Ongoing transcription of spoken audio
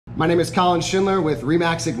My name is Colin Schindler with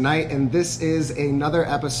Remax Ignite, and this is another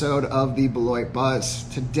episode of the Beloit Buzz.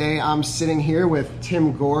 Today I'm sitting here with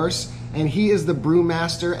Tim Goers, and he is the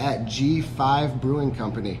brewmaster at G5 Brewing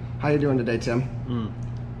Company. How you doing today, Tim?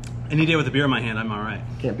 Any day with a beer in my hand, I'm all right.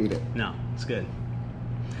 Can't beat it. No, it's good.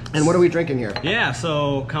 And what are we drinking here? Yeah,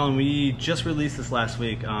 so Colin, we just released this last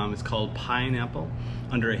week. It's called Pineapple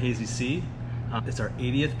Under a Hazy Sea. It's our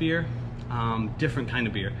 80th beer. Different kind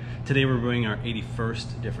of beer. Today we're brewing our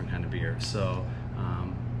 81st different kind of beer. So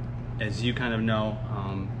as you kind of know,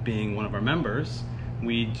 being one of our members,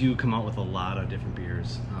 we do come out with a lot of different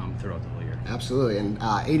beers throughout the whole year. Absolutely, and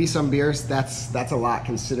 80 some beers, that's a lot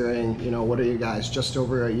considering, you know, what are you guys, just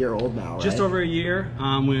over a year old now, right? Just over a year.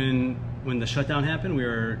 When the shutdown happened, we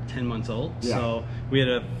were 10 months old. Yeah. So we had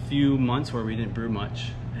a few months where we didn't brew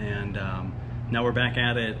much, and now we're back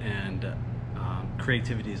at it, and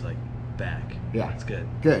creativity is like back. Yeah, it's good.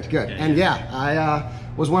 Good. Yeah, and I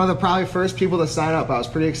was one of the probably first people to sign up. I was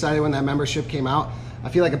pretty excited when that membership came out. I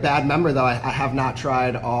feel like a bad member though. I have not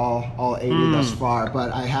tried all 80 thus far,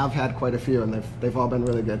 but I have had quite a few, and they've all been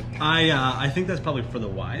really good. I think that's probably for the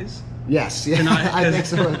wise. Yes, yeah, I think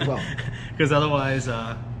so as well. Because otherwise,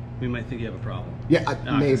 we might think you have a problem. Yeah,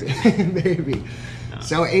 maybe, maybe.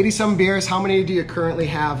 So 80 some beers. How many do you currently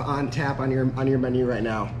have on tap on your menu right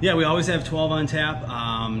now? Yeah, we always have 12 on tap.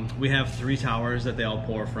 We have 3 towers that they all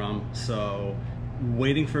pour from. So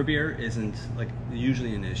waiting for a beer isn't like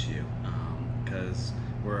usually an issue because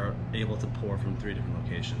we're able to pour from 3 different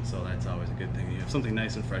locations. So that's always a good thing. You have something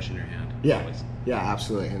nice and fresh in your hand. Yeah, always. Yeah,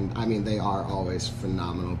 absolutely. And I mean, they are always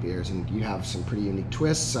phenomenal beers, and you have some pretty unique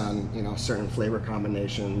twists on, you know, certain flavor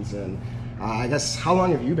combinations. And I guess, how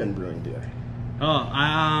long have you been brewing beer? Oh,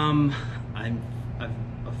 I've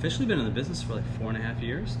officially been in the business for like 4.5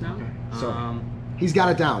 years now. Okay. So he's got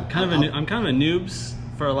it down. I'm kind of a noobs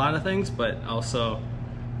for a lot of things, but also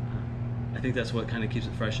I think that's what kind of keeps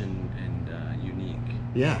it fresh and unique.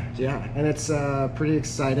 Yeah, and it's pretty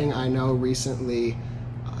exciting. I know recently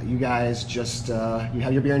you guys just you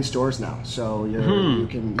have your beer in stores now, so you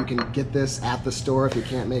can get this at the store if you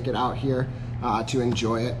can't make it out here to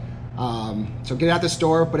enjoy it. So get it at the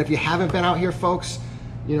store, but if you haven't been out here, folks,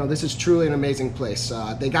 you know, this is truly an amazing place.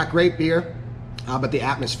 They got great beer, but the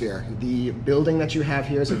atmosphere, the building that you have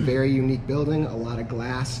here is a very unique building, a lot of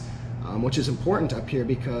glass, which is important up here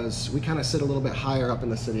because we kind of sit a little bit higher up in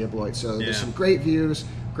the city of Beloit. So there's some great views,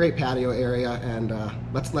 great patio area, and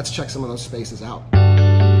let's check some of those spaces out.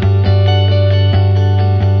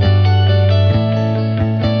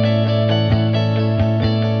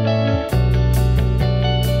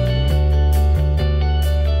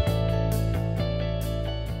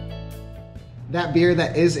 That beer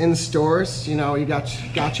that is in stores, you know, you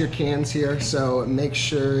got your cans here, so make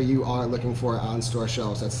sure you are looking for it on store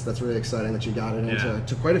shelves. That's really exciting that you got it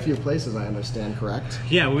into quite a few places, I understand, correct?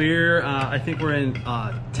 Yeah, I think we're in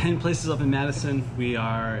 10 places up in Madison. We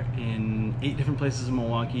are in 8 different places in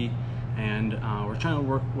Milwaukee, and we're trying to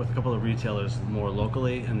work with a couple of retailers more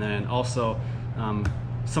locally, and then also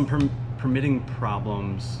some permitting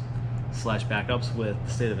problems / backups with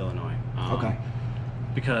the state of Illinois. Okay.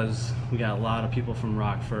 Because we got a lot of people from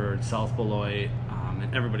Rockford, South Beloit,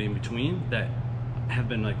 and everybody in between that have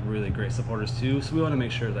been like really great supporters too. So we want to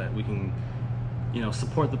make sure that we can, you know,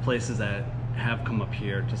 support the places that have come up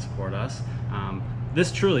here to support us.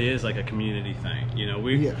 This truly is like a community thing. You know,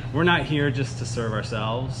 we're not here just to serve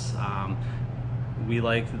ourselves. We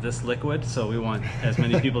like this liquid, so we want as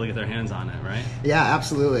many people to get their hands on it, right? Yeah,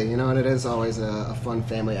 absolutely. You know, and it is always a fun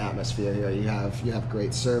family atmosphere here. You have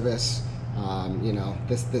great service. You know,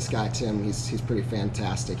 this guy Tim, he's pretty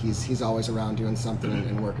fantastic. He's always around doing something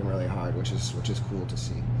and working really hard, which is cool to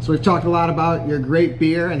see. So we've talked a lot about your great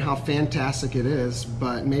beer and how fantastic it is,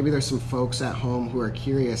 but maybe there's some folks at home who are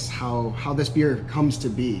curious how this beer comes to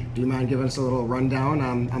be. Do you mind giving us a little rundown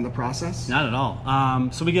on the process? Not at all.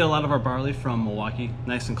 So we get a lot of our barley from Milwaukee,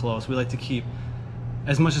 nice and close. We like to keep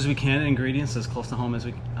as much as we can ingredients as close to home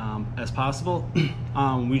as possible.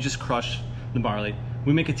 We just crush the barley.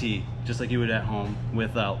 We make a tea, just like you would at home,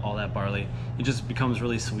 without all that barley. It just becomes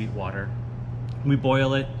really sweet water. We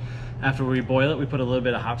boil it. After we boil it, we put a little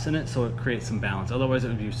bit of hops in it so it creates some balance. Otherwise, it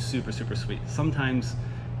would be super, super sweet. Sometimes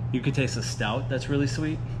you could taste a stout that's really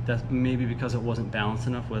sweet. That's maybe because it wasn't balanced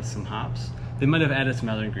enough with some hops. They might have added some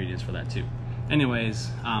other ingredients for that too. Anyways,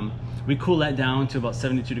 we cool that down to about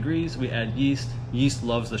 72 degrees. We add yeast. Yeast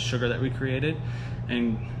loves the sugar that we created,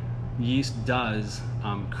 and yeast does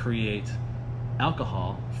create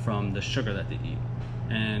alcohol from the sugar that they eat.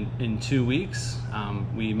 And in 2 weeks,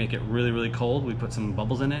 we make it really, really cold. We put some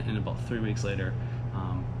bubbles in it, and about 3 weeks later,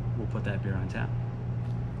 we'll put that beer on tap.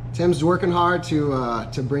 Tim's working hard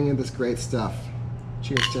to bring in this great stuff.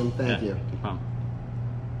 Cheers, Tim. Thank you. No problem.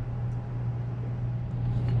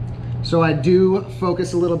 So I do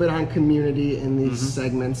focus a little bit on community in these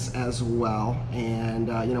segments as well, and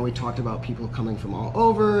you know, we talked about people coming from all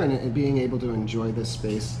over and being able to enjoy this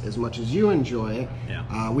space as much as you enjoy it.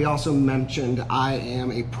 Yeah. We also mentioned I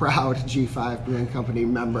am a proud G5 Brewing Company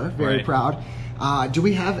member, very proud. Do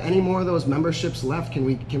we have any more of those memberships left? Can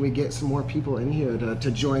we get some more people in here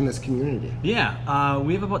to join this community? Yeah,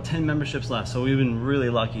 we have about 10 memberships left, so we've been really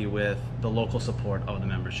lucky with the local support of the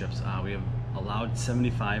memberships. We have allowed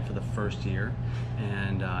 75 for the first year,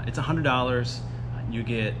 and it's $100. You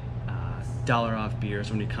get $1 off beers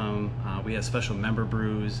when you come. We have special member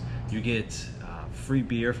brews. You get free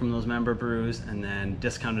beer from those member brews, and then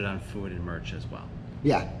discounted on food and merch as well.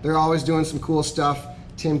 Yeah, they're always doing some cool stuff.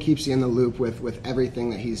 Tim keeps you in the loop with everything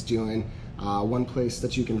that he's doing. One place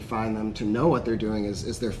that you can find them to know what they're doing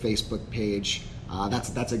is their Facebook page.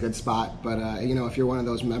 That's a good spot. But you know, if you're one of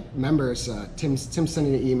those members, Tim's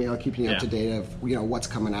sending an email, keeping you up to date of, you know, what's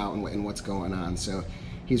coming out and what's going on. So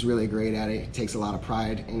he's really great at it. He takes a lot of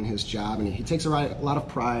pride in his job, and he takes a lot of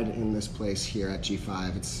pride in this place here at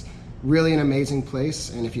G5. It's really an amazing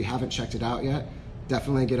place, and if you haven't checked it out yet,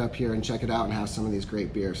 definitely get up here and check it out and have some of these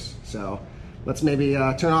great beers. So let's maybe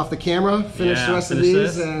turn off the camera, finish the rest of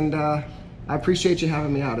these, and I appreciate you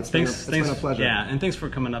having me out. It's been a pleasure. Yeah, and thanks for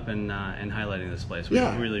coming up and highlighting this place. We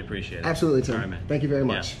really appreciate it. Absolutely, Tim. All right, man. Thank you very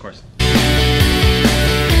much. Yeah, of course.